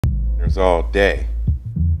49ers all day.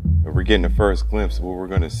 But we're getting the first glimpse of what we're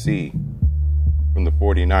going to see from the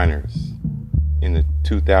 49ers in the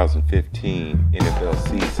 2015 NFL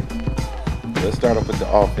season. Let's start off with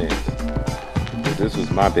the offense. This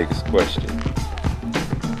was my biggest question.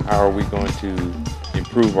 How are we going to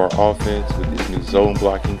improve our offense with this new zone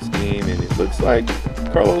blocking scheme? And it looks like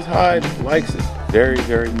Carlos Hyde likes it very,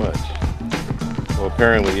 very much. Well,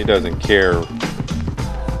 apparently he doesn't care.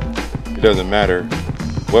 It doesn't matter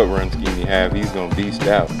what run scheme you have. He's going to beast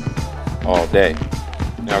out all day.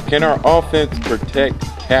 Now, can our offense protect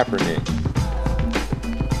Kaepernick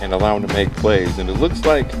and allow him to make plays? And it looks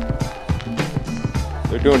like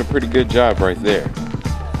they're doing a pretty good job right there.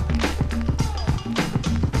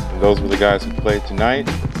 And those were the guys who played tonight.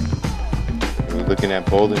 And we're looking at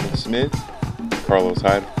Bolden and Smith, Carlos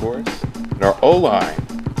Hyde, of course, and our O-line.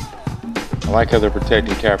 I like how they're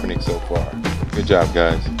protecting Kaepernick so far. Good job,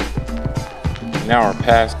 guys. Now our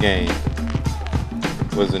pass game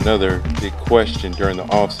was another big question during the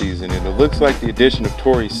offseason, and it looks like the addition of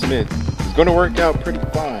Torrey Smith is going to work out pretty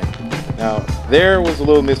fine. Now, there was a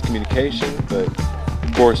little miscommunication, but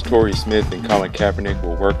of course Torrey Smith and Colin Kaepernick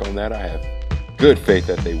will work on that. I have good faith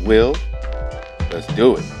that they will. Let's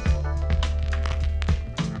do it.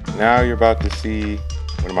 Now you're about to see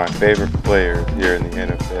one of my favorite players here in the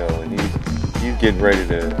NFL, and he's getting ready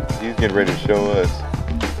to show us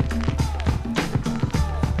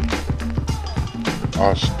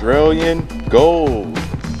Australian gold.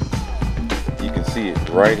 You can see it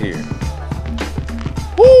right here.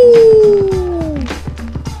 Woo!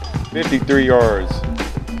 53 yards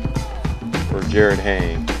for Jarryd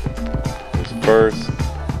Hayne. His first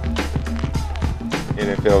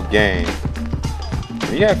NFL game.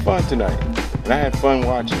 And he had fun tonight, and I had fun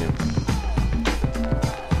watching him.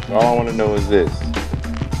 So all I want to know is this: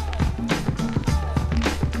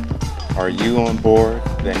 are you on board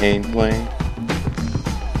the Hayne plane?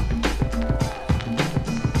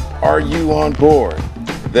 Are you on board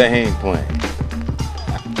the Hayne plane?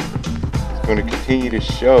 He's going to continue to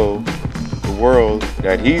show the world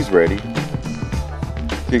that he's ready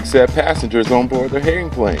to accept passengers on board the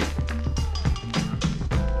Hayne plane.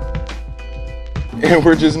 And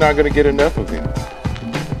we're just not going to get enough of him.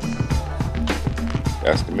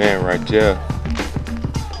 That's the man right there.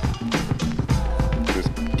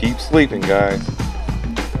 Just keep sleeping, guys.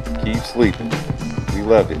 Keep sleeping. We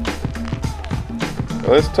love it.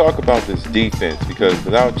 Let's talk about this defense, because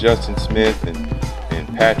without Justin Smith and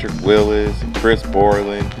Patrick Willis and Chris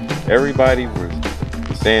Borland, everybody was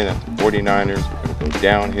saying that the 49ers were going to go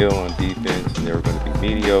downhill on defense and they were going to be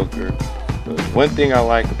mediocre. But one thing I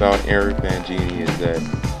like about Eric Mangini is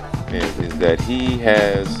that he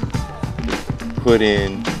has put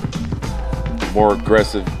in a more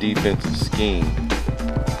aggressive defensive scheme.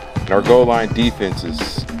 And our goal line defense is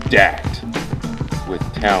stacked with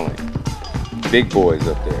talent. Big boys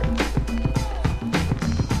up there.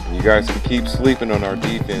 And you guys can keep sleeping on our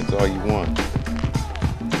defense all you want.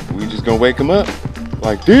 We just gonna wake them up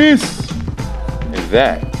like this. And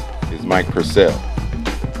that is Mike Purcell,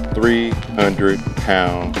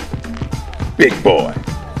 300-pound big boy.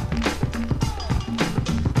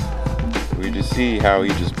 We just see how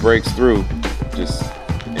he just breaks through,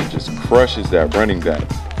 and just crushes that running back.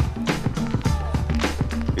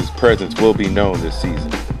 His presence will be known this season.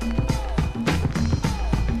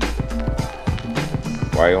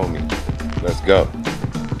 Wyoming. Let's go.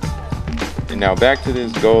 And now back to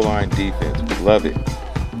this goal line defense. We love it.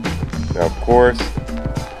 Now, of course,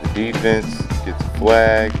 the defense gets a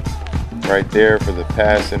flag right there for the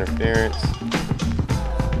pass interference.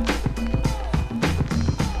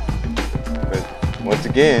 But once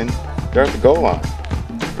again, they're at the goal line.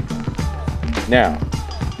 Now,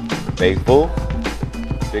 faithful,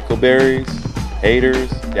 pickleberries,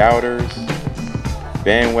 haters, doubters,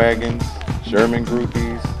 bandwagons, Sherman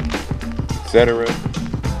groupies, etc.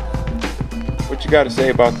 What you got to say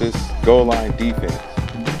about this goal line defense?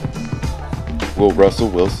 Will Russell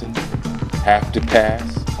Wilson have to pass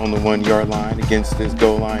on the 1 yard line against this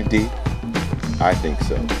goal line D? I think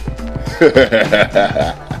so.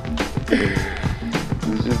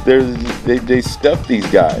 They stuff these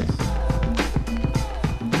guys.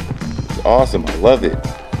 It's awesome. I love it.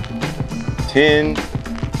 10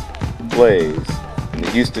 plays. The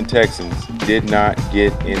Houston Texans did not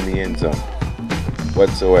get in the end zone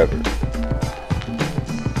whatsoever.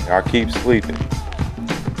 I'll keep sleeping.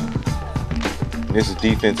 This is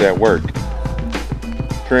defense at work.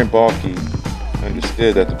 Trent Baalke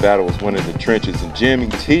understood that the battle was won in the trenches, and Jimmy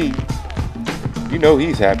T, you know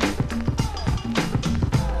he's happy.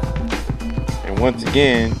 And once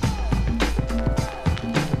again,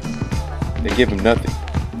 they give him nothing.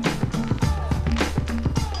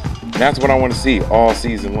 And that's what I want to see all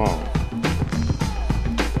season long.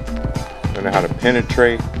 Learning how to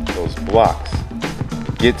penetrate those blocks.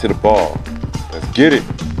 Get to the ball. Let's get it.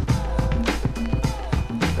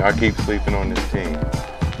 I keep sleeping on this team.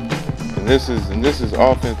 And this is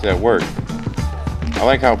offense at work. I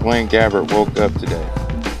like how Blaine Gabbert woke up today.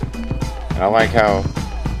 And I like how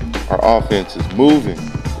our offense is moving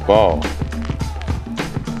the ball.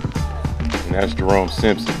 And that's Jerome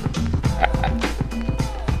Simpson.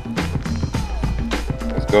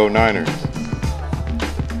 Let's go Niners.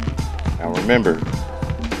 Now remember,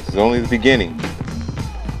 this is only the beginning.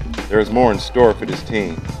 There's more in store for this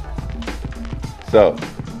team. So,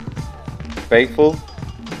 faithful,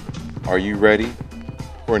 are you ready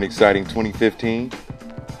for an exciting 2015?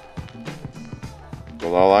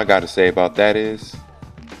 Well, all I got to say about that is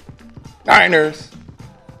Niners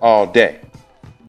all day.